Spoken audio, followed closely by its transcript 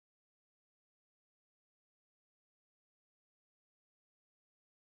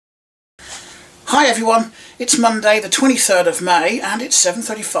Hi everyone, it's Monday the 23rd of May and it's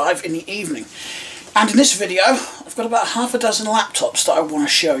 7:35 in the evening, and in this video I've got about half a dozen laptops that I want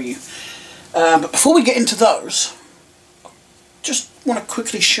to show you. But before we get into those, I just want to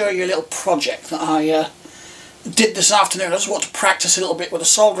quickly show you a little project that I did this afternoon. I just want to practice a little bit with a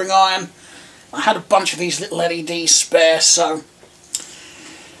soldering iron. I had a bunch of these little LEDs spare, so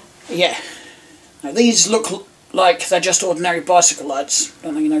yeah. Now these look like they're just ordinary bicycle lights. I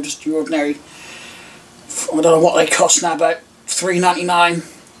don't know, you know, just your ordinary, I don't know what they cost now, about $3.99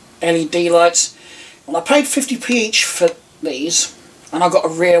 LED lights. Well, I paid 50p each for these, and I got a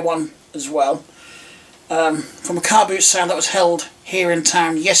rear one as well from a car boot sale that was held here in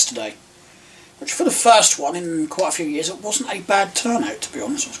town yesterday, which for the first one in quite a few years, it wasn't a bad turnout, to be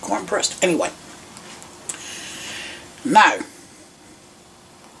honest. I was quite impressed. Anyway, now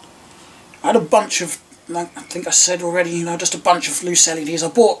I had a bunch of, I think I said already, you know, just a bunch of loose LEDs. I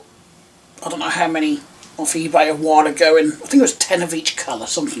bought, I don't know how many off eBay a while ago, and I think it was 10 of each colour,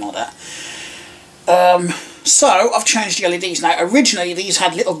 something like that. So I've changed the LEDs now. Originally these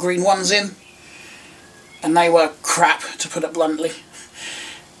had little green ones in, and they were crap, to put it bluntly.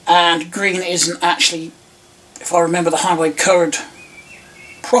 And green isn't actually, if I remember the highway code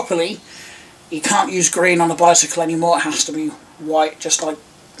properly, you can't use green on a bicycle anymore. It has to be white, just like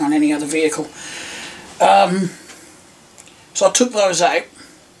on any other vehicle. So I took those out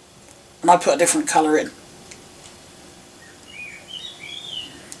and I put a different colour in.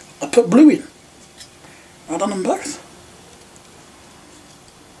 I put blue in. Right on them both.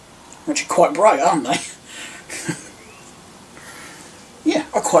 Which are quite bright, aren't they? Yeah,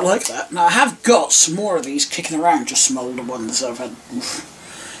 I quite like that. Now I have got some more of these kicking around, just some older ones I've had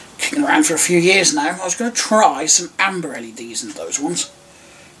kicking around for a few years now. I was going to try some amber LEDs in those ones,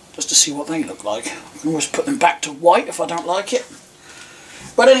 just to see what they look like. I can always put them back to white if I don't like it.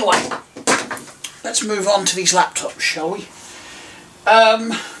 But anyway, let's move on to these laptops, shall we?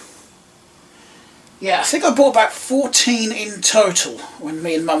 Yeah, I think I bought about 14 in total when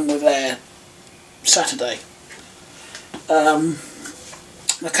me and Mum were there Saturday.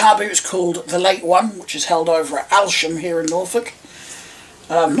 The car boot is called The Late One, which is held over at Alsham here in Norfolk.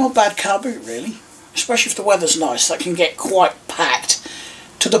 Not a bad car boot really, especially if the weather's nice. That can get quite packed,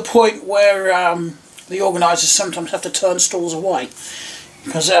 to the point where the organisers sometimes have to turn stalls away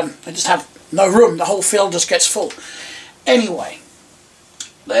because they just have no room. The whole field just gets full. Anyway,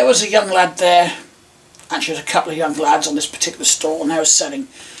 there was a young lad there. Actually, there's a couple of young lads on this particular stall, and they were selling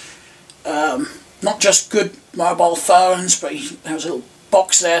not just good mobile phones, but there was a little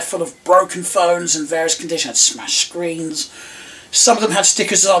box there full of broken phones in various conditions. Had smashed screens. Some of them had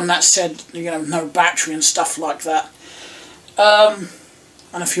stickers on that said, you know, no battery and stuff like that. And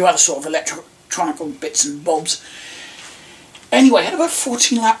a few other sort of electronic bits and bobs. Anyway, he had about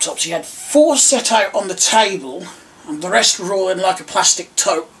 14 laptops. He had 4 set out on the table, and the rest were all in like a plastic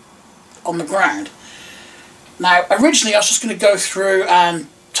tote on the ground. Now, originally I was just going to go through and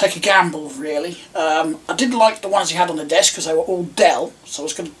take a gamble, really. I didn't like the ones he had on the desk because they were all Dell, so I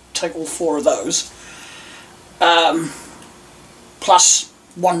was going to take all 4 of those. Plus,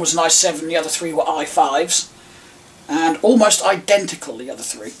 one was an i7, the other 3 were i5s. And almost identical, the other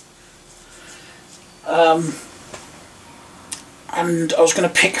 3. And I was going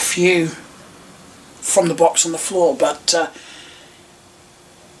to pick a few from the box on the floor, but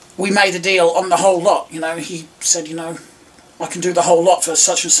we made a deal on the whole lot. You know, he said, you know, I can do the whole lot for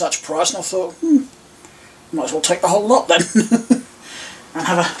such and such price, and I thought, might as well take the whole lot then. And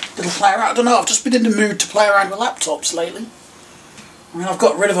have a little play around. I don't know, I've just been in the mood to play around with laptops lately. I mean, I've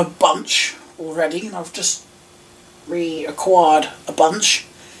got rid of a bunch already, and I've just reacquired a bunch.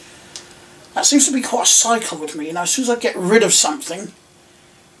 That seems to be quite a cycle with me, you know. As soon as I get rid of something,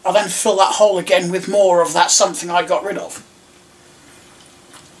 I then fill that hole again with more of that something I got rid of.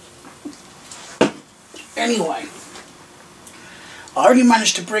 Anyway, I only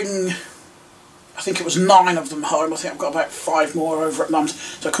managed to bring, I think it was 9 of them home. I think I've got about 5 more over at Mum's,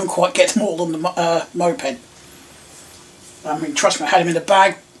 so I couldn't quite get them all on the moped. I mean, trust me, I had them in a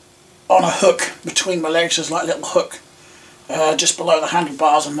bag on a hook between my legs. There's like a little hook just below the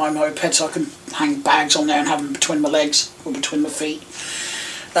handlebars on my moped, so I can hang bags on there and have them between my legs or between my feet.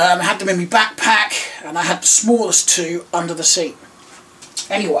 I had them in my backpack, and I had the smallest 2 under the seat.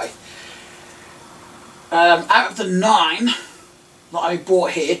 Anyway, out of the 9 that I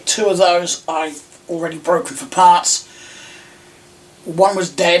bought here, 2 of those I've already broken for parts. One was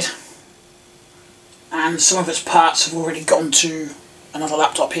dead, and some of its parts have already gone to another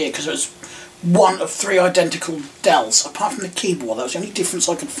laptop here, because it was one of 3 identical Dells. Apart from the keyboard, that was the only difference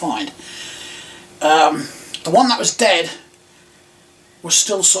I could find. The one that was dead was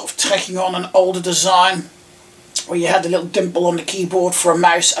still sort of taking on an older design, where you had the little dimple on the keyboard for a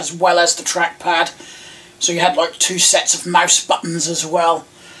mouse as well as the trackpad. So you had like 2 sets of mouse buttons as well.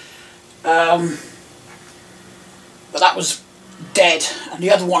 But that was dead, and the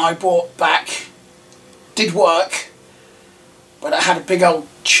other one I bought back did work, but it had a big old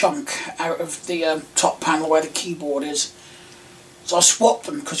chunk out of the top panel where the keyboard is. So I swapped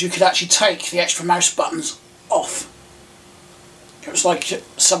them because you could actually take the extra mouse buttons off. It was like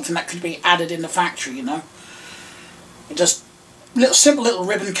something that could be added in the factory, you know. It just simple little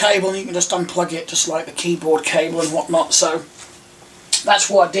ribbon cable, and you can just unplug it just like the keyboard cable and whatnot. So that's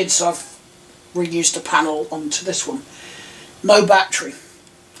what I did. So I've reused the panel onto this one. No battery,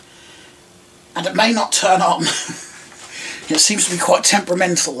 and it may not turn on. It seems to be quite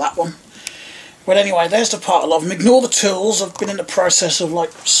temperamental, that one. But anyway, there's the part I love them. Ignore the tools. I've been in the process of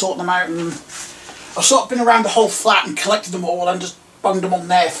like sorting them out, and I've sort of been around the whole flat and collected them all and just bunged them on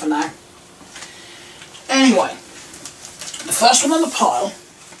there for now. Anyway, the first one on the pile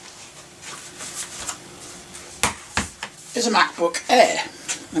is a MacBook Air.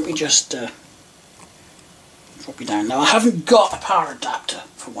 Let me just drop you down. Now, I haven't got a power adapter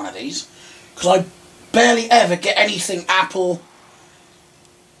for one of these because I barely ever get anything Apple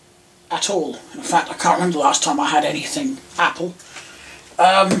at all. In fact, I can't remember the last time I had anything Apple.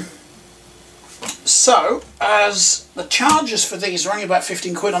 So, as the chargers for these are only about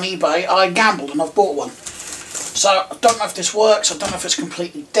 15 quid on eBay, I gambled and I've bought one. So, I don't know if this works, I don't know if it's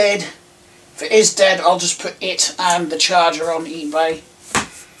completely dead. If it is dead, I'll just put it and the charger on eBay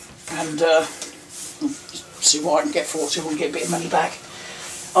and see what I can get for it, see if we can get a bit of money back.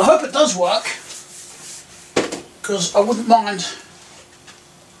 I hope it does work, because I wouldn't mind,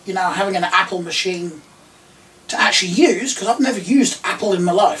 you know, having an Apple machine to actually use, because I've never used Apple in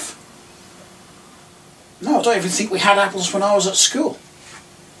my life. No, I don't even think we had Apples when I was at school.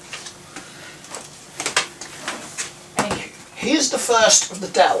 Anyway, here's the first of the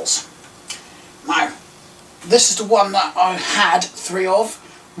Dells. Now, this is the one that I had 3 of.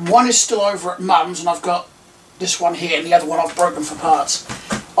 One is still over at Mum's, and I've got this one here, and the other one I've broken for parts.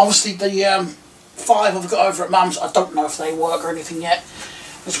 Obviously, the 5 I've got over at Mum's, I don't know if they work or anything yet.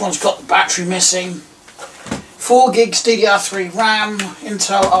 This one's got the battery missing. 4 gigs DDR3 RAM,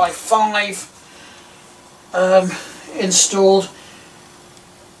 Intel i5 installed.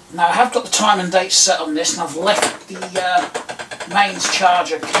 Now, I have got the time and date set on this, and I've left the mains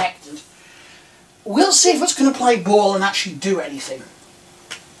charger connected. We'll see if it's going to play ball and actually do anything.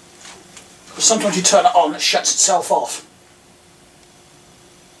 Because sometimes you turn it on and it shuts itself off.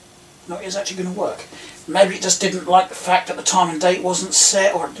 No, it is actually going to work. Maybe it just didn't like the fact that the time and date wasn't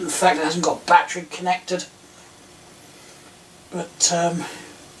set, or the fact that it hasn't got battery connected. But,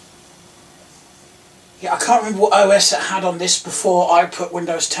 yeah, I can't remember what OS it had on this before I put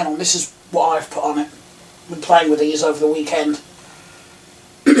Windows 10 on. This is what I've put on it. I've been playing with these over the weekend.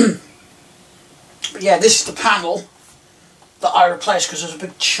 But yeah, this is the panel that I replaced because there's a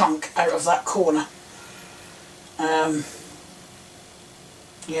big chunk out of that corner.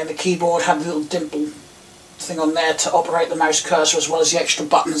 Yeah, the keyboard had a little dimple thing on there to operate the mouse cursor, as well as the extra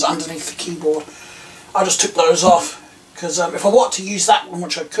buttons underneath the keyboard. I just took those off because if I wanted to use that one,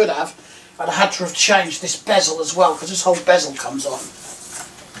 which I could have, I'd have had to have changed this bezel as well, because this whole bezel comes off.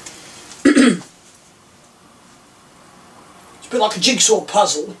 It's a bit like a jigsaw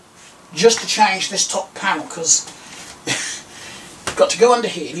puzzle just to change this top panel, because you've got to go under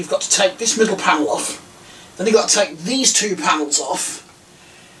here and you've got to take this middle panel off, then you've got to take these 2 panels off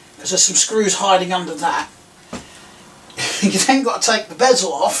because there's some screws hiding under that. You then got to take the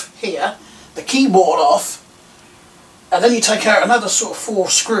bezel off here, the keyboard off, and then you take out another sort of 4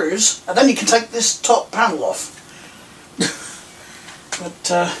 screws, and then you can take this top panel off.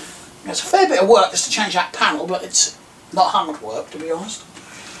 But it's a fair bit of work just to change that panel, but it's not hard work, to be honest.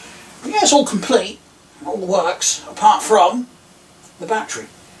 But yeah, it's all complete, all works, apart from the battery.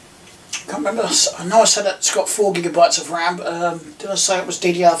 Can't remember, I know I said it's got 4 gigabytes of RAM, but did I say it was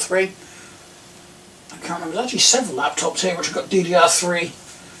DDR3? I can't remember. There's actually several laptops here which have got DDR3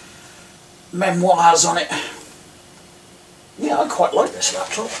 memoirs on it. Yeah, I quite like this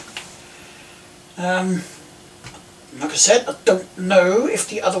laptop. Like I said, I don't know if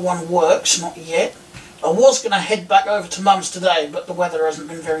the other one works, not yet. I was going to head back over to Mum's today, but the weather hasn't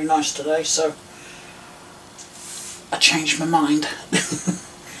been very nice today, so I changed my mind.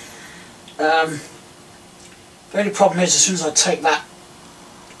 The only problem is, as soon as I take that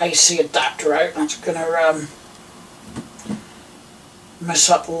AC adapter out, that's going to mess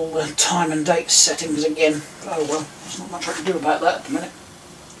up all the time and date settings again. Oh well, there's not much I can do about that at the minute.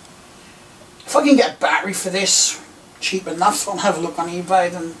 If I can get a battery for this, cheap enough, I'll have a look on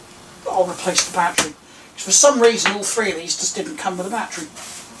eBay, then I'll replace the battery. Because for some reason all three of these just didn't come with a battery.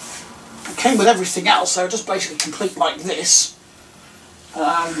 It came with everything else, so just basically complete like this.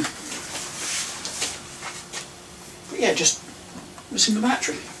 But yeah, just missing the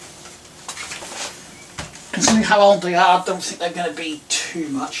battery. Considering how old they are, I don't think they're going to be too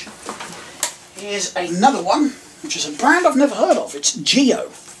much. Here's another one, which is a brand I've never heard of. It's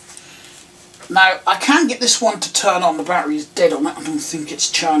Geo. Now, I can get this one to turn on. The battery is dead on it. I don't think it's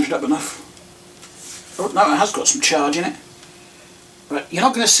charged up enough. Oh, no, it has got some charge in it. But you're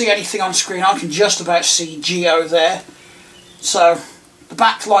not going to see anything on screen. I can just about see Geo there. So, the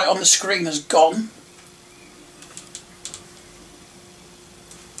backlight on the screen has gone.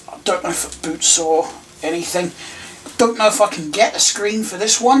 I don't know if it boots or anything. Don't know if I can get a screen for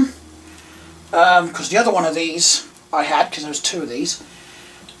this one. Because the other one of these I had, because there was two of these,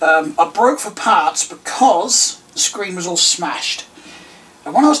 I broke for parts because the screen was all smashed.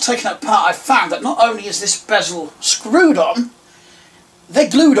 And when I was taking it apart, I found that not only is this bezel screwed on, they're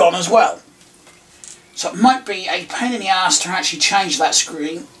glued on as well. So it might be a pain in the ass to actually change that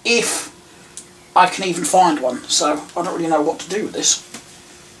screen if I can even find one. So I don't really know what to do with this.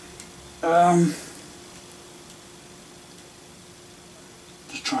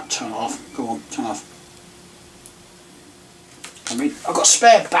 Just try and turn it off. Go on, turn it off. I mean, I've got a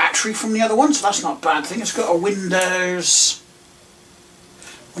spare battery from the other one, so that's not a bad thing. It's got a Windows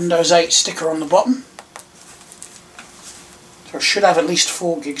 8 sticker on the bottom. So it should have at least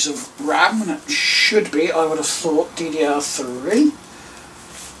 4 gigs of RAM, and it should be, I would have thought, DDR3.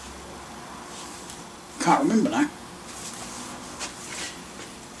 Can't remember now.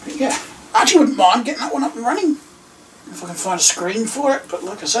 But yeah, I actually wouldn't mind getting that one up and running, if I can find a screen for it. But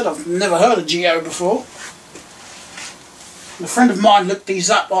like I said, I've never heard of Geo before. A friend of mine looked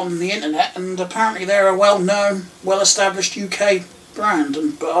these up on the internet, and apparently they're a well-known, well-established UK brand,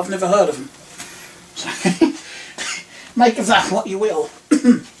 but I've never heard of them. So make of that what you will.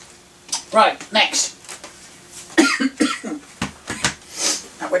 Right, next.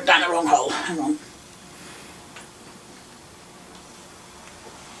 That went down the wrong hole. Hang on.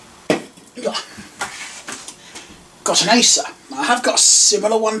 Got an Acer. I have got a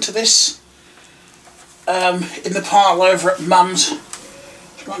similar one to this. In the pile over at Mum's.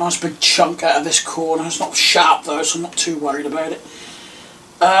 It's got a nice big chunk out of this corner. It's not sharp though, so I'm not too worried about it.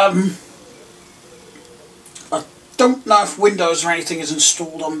 I don't know if Windows or anything is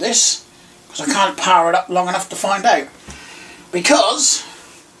installed on this, because I can't power it up long enough to find out. Because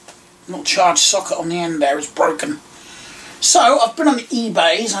the little charge socket on the end there is broken. So I've been on the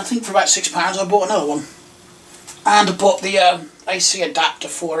eBays, I think for about £6 I bought another one. And I bought the AC adapter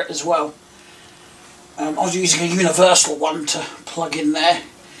for it as well. I was using a universal one to plug in there,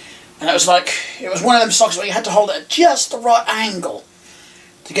 and it was one of them sockets where you had to hold it at just the right angle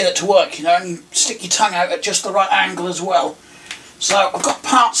to get it to work, you know, and you stick your tongue out at just the right angle as well. So I've got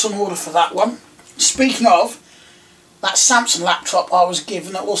parts on order for that one. Speaking of, that Samsung laptop I was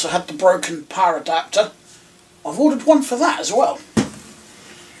given that also had the broken power adapter, I've ordered one for that as well.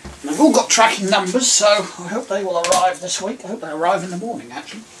 And they've all got tracking numbers, so I hope they will arrive this week. I hope they arrive in the morning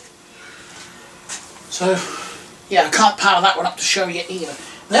actually. So, yeah, I can't power that one up to show you either.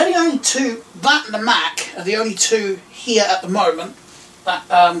 They're the only two, that and the Mac, are the only two here at the moment that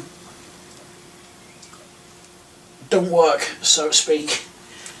don't work, so to speak.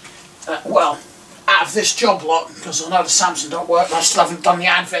 Well, out of this job lot, because I know the Samsung don't work, but I still haven't done the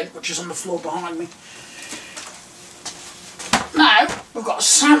Advent, which is on the floor behind me. Now, we've got a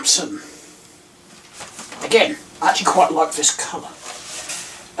Samsung. Again, I actually quite like this colour.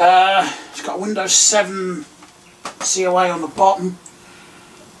 It's got a Windows 7 COA on the bottom.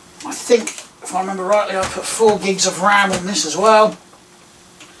 I think, if I remember rightly, I put 4 gigs of RAM on this as well.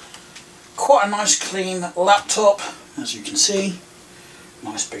 Quite a nice clean laptop, as you can see.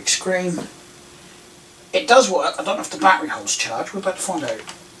 Nice big screen. It does work. I don't know if the battery holds charge. We're about to find out.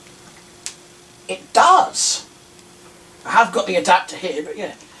 It does. I have got the adapter here, but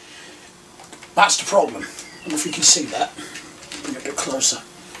yeah. That's the problem. I don't know if you can see that. Bring it a bit closer.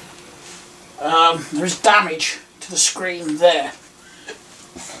 There is damage to the screen there.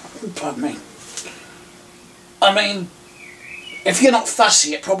 Pardon me. I mean, if you're not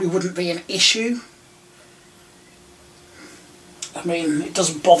fussy, it probably wouldn't be an issue. I mean, it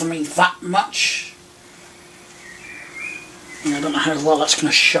doesn't bother me that much. Yeah, I don't know how well that's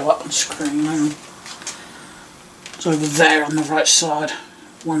going to show up on screen. It's over there on the right side.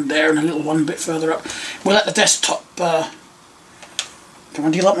 One there and a little one a bit further up. We'll let the desktop... Come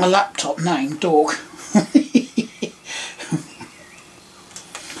on, do you like my laptop name, dog?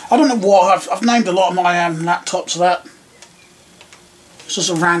 I don't know why, I've named a lot of my laptops that. It's just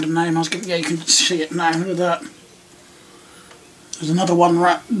a random name I was giving. Yeah, you can see it now, look at that. There's another one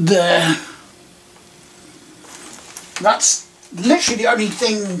right there. That's literally the only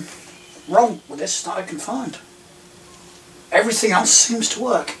thing wrong with this that I can find. Everything else seems to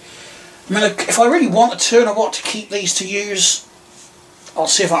work. I mean, if I really wanted to and I want to keep these to use, I'll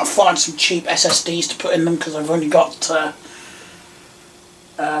see if I can find some cheap SSDs to put in them, because I've only got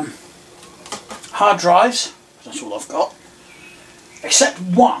hard drives. That's all I've got. Except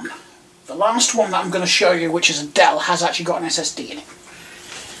one. The last one that I'm going to show you, which is a Dell, has actually got an SSD in it.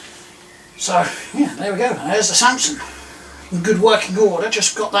 So, yeah, there we go. There's the Samsung. In good working order.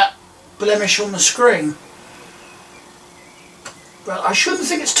 Just got that blemish on the screen. But I shouldn't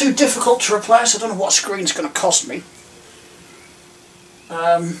think it's too difficult to replace. I don't know what screen's going to cost me.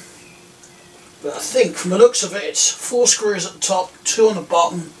 But I think from the looks of it, it's 4 screws at the top, 2 on the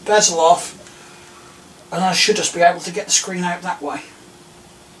bottom, bezel off, and I should just be able to get the screen out that way.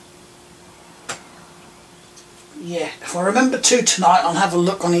 Yeah, if I remember to tonight, I'll have a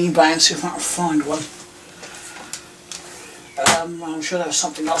look on eBay and see if I can find one. I'm sure there was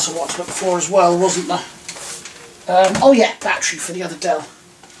something else I wanted to look for as well, wasn't there? Oh yeah, battery for the other Dell.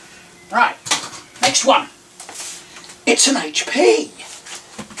 Right, next one. It's an HP,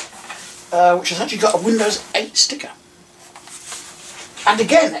 which has actually got a Windows 8 sticker. And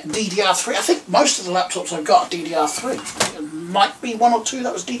again, DDR3. I think most of the laptops I've got are DDR3. There might be 1 or 2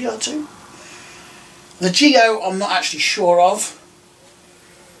 that was DDR2. The Geo I'm not actually sure of.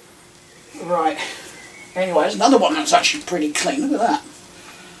 Right. Anyway, there's another one that's actually pretty clean. Look at that.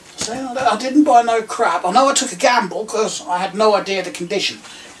 So I didn't buy no crap. I know I took a gamble because I had no idea the condition.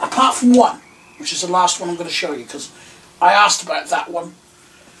 Apart from one, which is the last one I'm going to show you, because I asked about that one.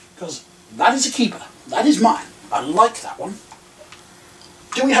 Because that is a keeper. That is mine. I like that one.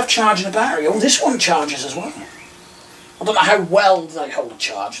 Do we have charge in a battery? Oh, this one charges as well. I don't know how well they hold a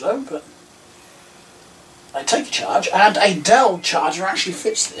charge though, but they take a charge, and a Dell charger actually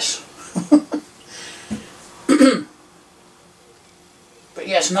fits this. But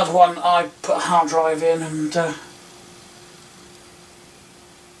yes, another one I put a hard drive in, and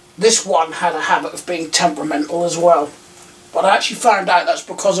this one had a habit of being temperamental as well. But I actually found out that's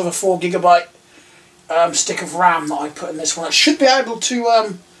because of a 4GB stick of RAM that I put in this one. I should be able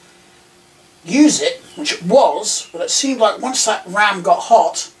to use it, which it was, but it seemed like once that RAM got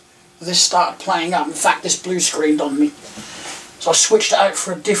hot, this started playing up. In fact, this blue screened on me. So I switched it out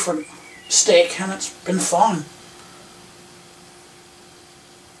for a different stick, and it's been fine.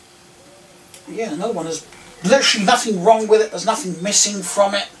 Yeah, another one. There's literally nothing wrong with it. There's nothing missing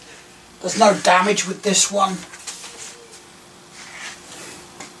from it. There's no damage with this one.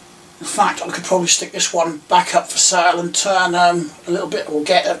 In fact, I could probably stick this one back up for sale and turn a little bit, or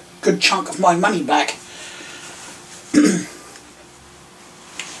get a good chunk of my money back. In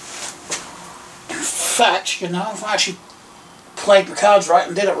fact, you know, if I actually played the cards right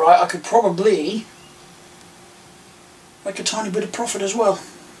and did it right, I could probably make a tiny bit of profit as well.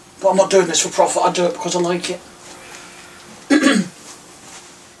 But I'm not doing this for profit, I do it because I like it.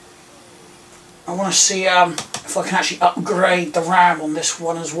 I want to see if I can actually upgrade the RAM on this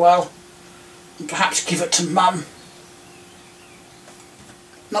one as well, and perhaps give it to Mum.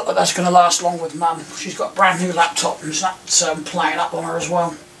 Not that that's going to last long with Mum. She's got a brand new laptop and that's playing up on her as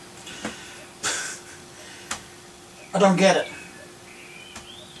well. I don't get it.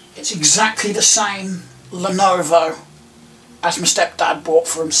 It's exactly the same Lenovo as my stepdad bought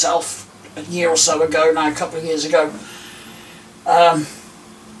for himself a year or so ago now, a couple of years ago.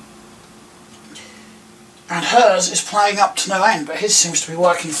 And hers is playing up to no end, but his seems to be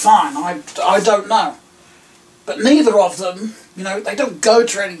working fine. I don't know. But neither of them, you know, they don't go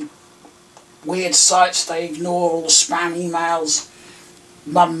to any weird sites. They ignore all the spam emails.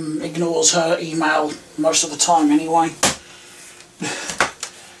 Mum ignores her email most of the time anyway.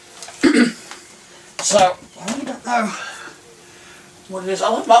 So, I really don't know what it is.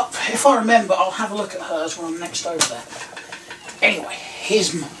 If I remember, I'll have a look at hers when I'm next over there. Anyway,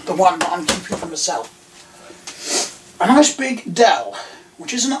 here's the one that I'm keeping for myself. A nice big Dell,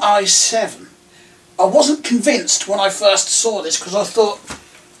 which is an i7. I wasn't convinced when I first saw this, because I thought,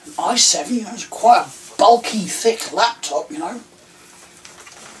 an i7, you know, it's quite a bulky, thick laptop, you know.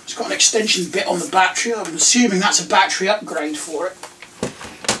 It's got an extension bit on the battery. I'm assuming that's a battery upgrade for it.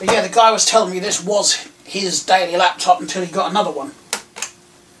 But yeah, the guy was telling me this was his daily laptop until he got another one.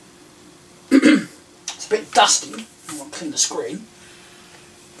 It's a bit dusty. I want to clean the screen.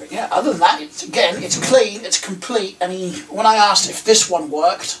 But yeah, other than that, it's clean, it's complete. And when I asked if this one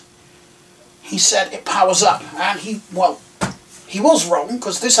worked, he said it powers up. And he he was wrong,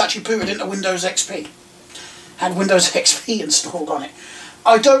 because this actually booted into Windows XP. Had Windows XP installed on it.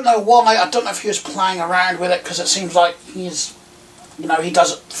 I don't know why. I don't know if he was playing around with it, because it seems like he's, you know, he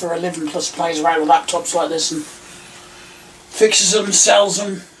does it for a living, plus plays around with laptops like this and fixes them, sells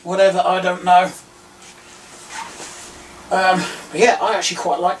them, whatever, I don't know. But yeah, I actually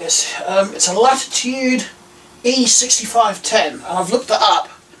quite like this. It's a Latitude E6510, and I've looked that up,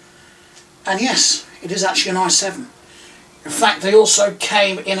 and yes, it is actually an i7. In fact, they also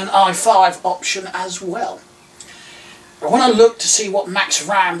came in an i5 option as well. But when I looked to see what max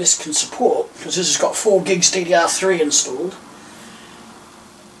RAM this can support, because this has got 4 gigs DDR3 installed,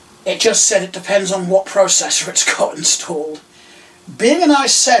 it just said it depends on what processor it's got installed. Being an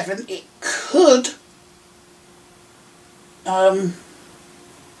i7, it could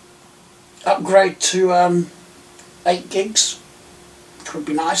upgrade to 8 gigs, which would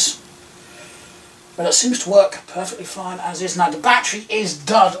be nice. But it seems to work perfectly fine as is. Now the battery is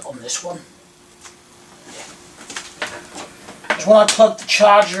dud on this one. Because when I plug the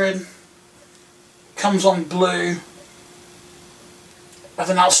charger in, it comes on blue, and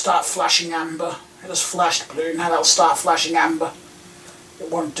then I'll start flashing amber. It has flashed blue, now that'll start flashing amber. It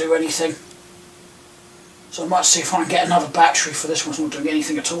won't do anything. So I might see if I can get another battery for this one. It's not doing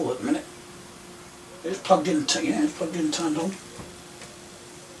anything at all at the minute. It's plugged in, yeah, it's plugged in and turned on.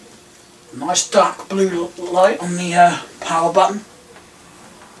 Nice dark blue light on the power button.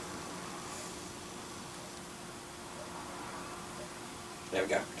 There we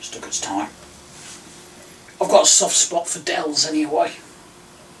go, just took its time. I've got a soft spot for Dells anyway.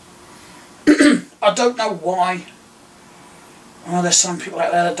 I don't know why. I know there's some people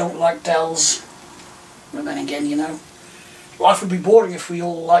out there that don't like Dells. But then again, you know, life would be boring if we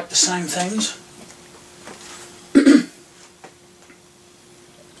all liked the same things.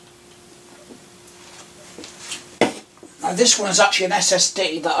 Now this one is actually an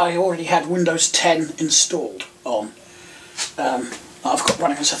SSD that I already had Windows 10 installed on. I've got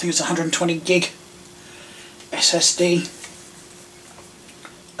running, so I think it's 120 gig SSD.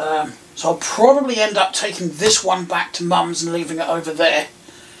 So I'll probably end up taking this one back to Mum's and leaving it over there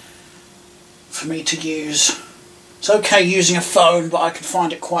for me to use. It's okay using a phone, but I can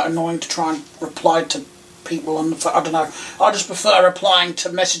find it quite annoying to try and reply to people on the phone. I don't know. I just prefer replying to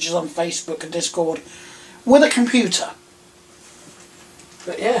messages on Facebook and Discord with a computer.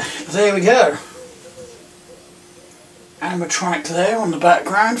 But yeah, there we go. Animatronic there on the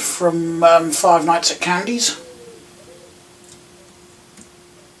background from Five Nights at Candy's.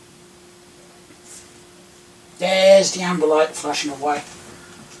 There's the amber light flashing away.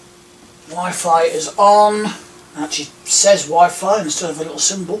 Wi-Fi is on. It actually says Wi-Fi instead of a little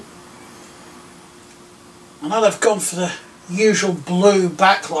symbol. I know they've gone for the usual blue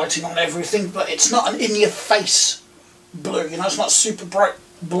backlighting on everything, but it's not an in-your-face blue, you know, it's not super bright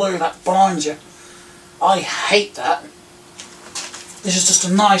blue that blinds you. I hate that. This is just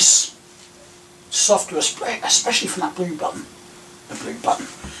a nice soft, especially from that blue button.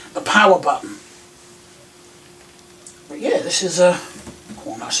 The power button. But yeah, this is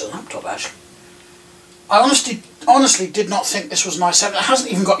quite a nice laptop actually. I honestly did not think this was an i7. It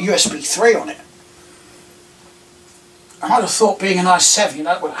hasn't even got USB 3 on it. I might have thought being an i7, you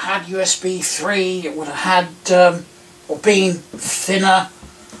know, it would have had USB 3, it would have had, or been thinner.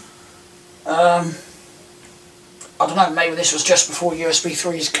 I don't know, maybe this was just before USB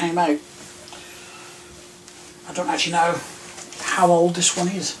 3s came out. I don't actually know how old this one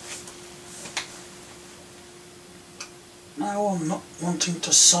is. No, I'm not wanting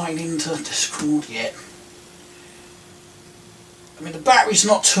to sign into Discord yet. I mean, the battery's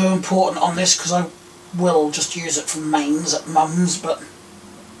not too important on this because I will just use it for mains at Mum's, but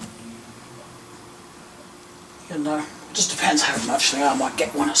you know, it just depends how much they are. I might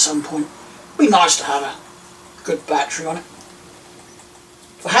get one at some point. It'd be nice to have a good battery on it.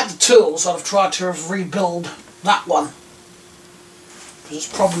 If I had the tools, I'd have tried to rebuild that one, because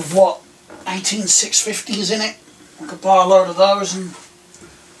it's probably what, 18650s in it. I could buy a load of those and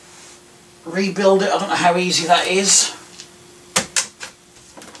rebuild it. I don't know how easy that is.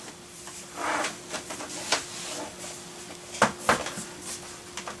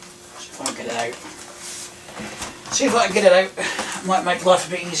 See if I can get it out. See if I can get it out. It might make life a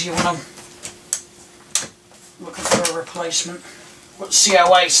bit easier when I'm looking for a replacement. Put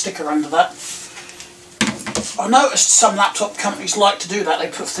COA sticker under that. I noticed some laptop companies like to do that. They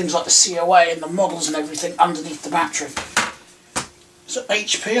put things like the COA and the models and everything underneath the battery. So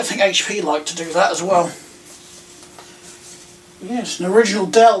HP, I think HP like to do that as well. Yes, an original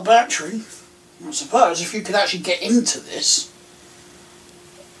Dell battery. I suppose if you could actually get into this,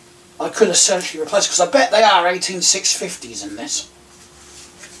 I could essentially replace, because I bet they are 18650s in this.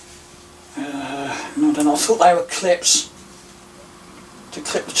 I don't know, I thought they were clips to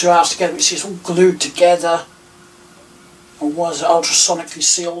clip the two halves together, but you see it's all glued together. Or was it ultrasonically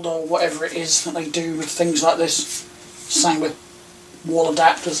sealed, or whatever it is that they do with things like this. Same with wall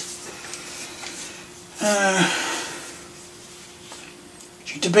adapters.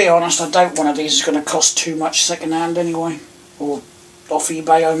 To be honest, I doubt one of these is going to cost too much second hand anyway. Or off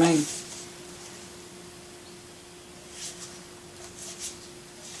eBay, I mean.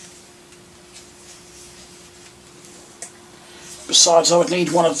 Besides, I would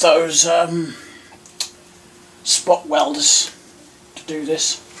need one of those spot welders to do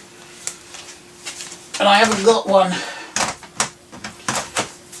this. And I haven't got one.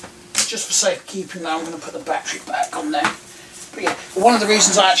 Just for safekeeping now, I'm going to put the battery back on there. But yeah, one of the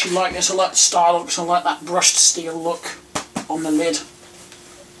reasons I actually like this, I like the style of it, because I like that brushed steel look on the lid.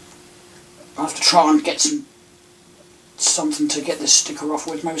 I have to try and get something to get this sticker off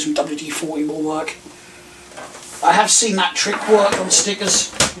with. Maybe some WD-40 will work. I have seen that trick work on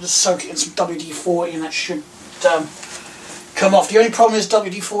stickers. You just soak it in some WD-40 and that should come off. The only problem is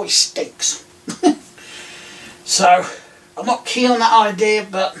WD-40 stinks. So I'm not keen on that idea,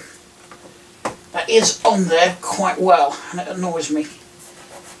 but that is on there quite well, and it annoys me.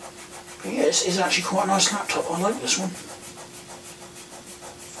 But yeah, it's actually quite a nice laptop. I like this one.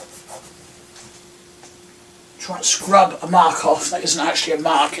 Try to scrub a mark off. That isn't actually a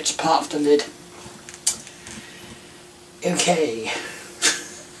mark, it's part of the lid. Okay.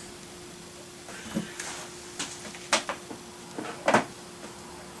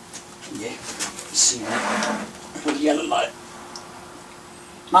 Yeah, see that with the yellow light.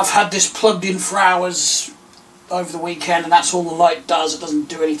 I've had this plugged in for hours over the weekend, and that's all the light does. It doesn't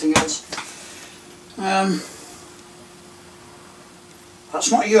do anything else. That's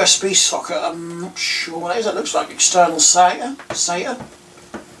not a USB socket. I'm not sure what it is. It looks like external SATA.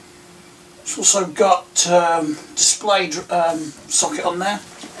 It's also got display socket on there.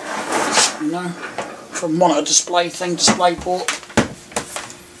 You know, for a monitor display thing, display port.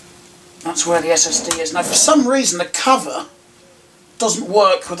 That's where the SSD is. Now, for some reason, the cover doesn't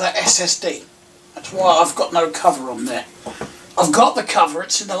work with that SSD. That's why I've got no cover on there. I've got the cover,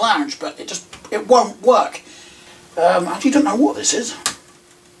 it's in the lounge, but it won't work. I actually don't know what this is.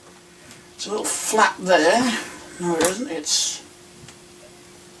 It's a little flap there. No, it isn't. It's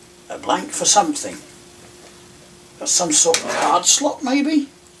a blank for something. That's some sort of card slot, maybe?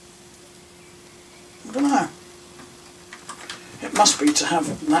 I don't know. It must be to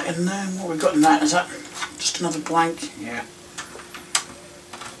have that in there. What we've got in that, is that just another blank? Yeah.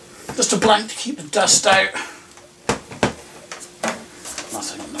 Just a blank to keep the dust out.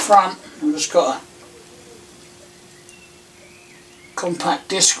 Nothing on the front. We've just got a compact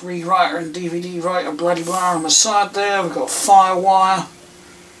disc rewriter and DVD writer, bloody blah on the side there. We've got a firewire,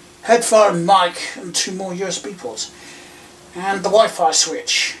 headphone, mic, and 2 more USB ports. And the Wi-Fi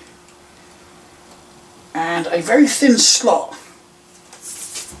switch. And a very thin slot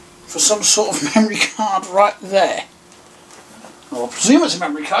for some sort of memory card right there. Well, I presume it's a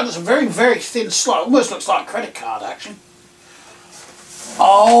memory card. It's a very, very thin slot. It almost looks like a credit card, actually.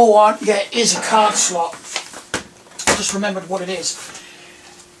 Oh, yeah, it is a card slot. I just remembered what it is.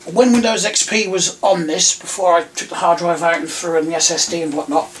 When Windows XP was on this, before I took the hard drive out and threw in the SSD and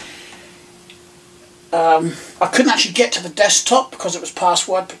whatnot, I couldn't actually get to the desktop because it was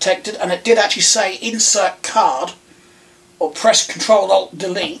password protected, and it did actually say insert card or press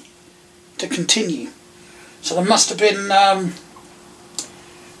Ctrl-Alt-Delete to continue. So there must have been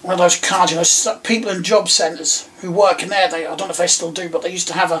one of those cards, you know, people in job centres who work in there, I don't know if they still do, but they used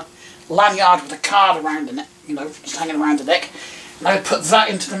to have a lanyard with a card around the neck, you know, just hanging around the neck, and they would put that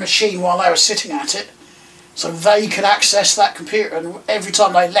into the machine while they were sitting at it, so they could access that computer, and every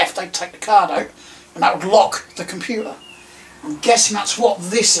time they left they'd take the card out, and that would lock the computer. I'm guessing that's what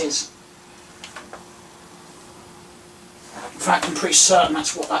this is. In fact, I'm pretty certain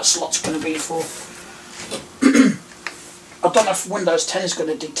that's what that slot's going to be for. I don't know if Windows 10 is going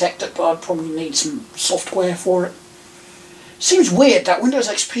to detect it, but I'd probably need some software for it. Seems weird that Windows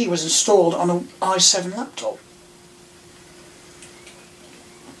XP was installed on an i7 laptop.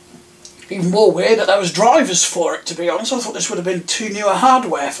 Even more weird that there was drivers for it, to be honest. I thought this would have been too newer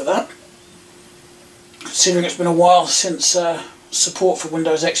hardware for that. Considering it's been a while since support for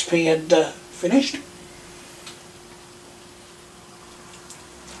Windows XP had finished.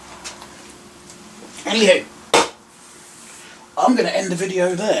 Anywho, I'm going to end the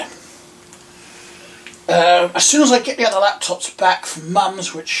video there. As soon as I get the other laptops back from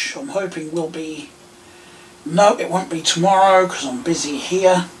Mum's, which I'm hoping will be... No, it won't be tomorrow because I'm busy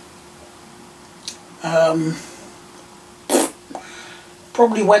here.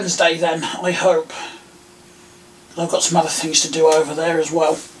 Probably Wednesday then, I hope. I've got some other things to do over there as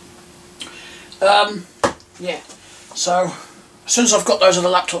well. Yeah, so as soon as I've got those other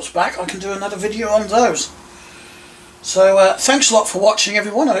laptops back, I can do another video on those. So thanks a lot for watching,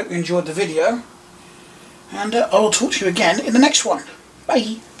 everyone. I hope you enjoyed the video, and I will talk to you again in the next one.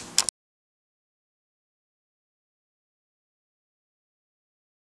 Bye.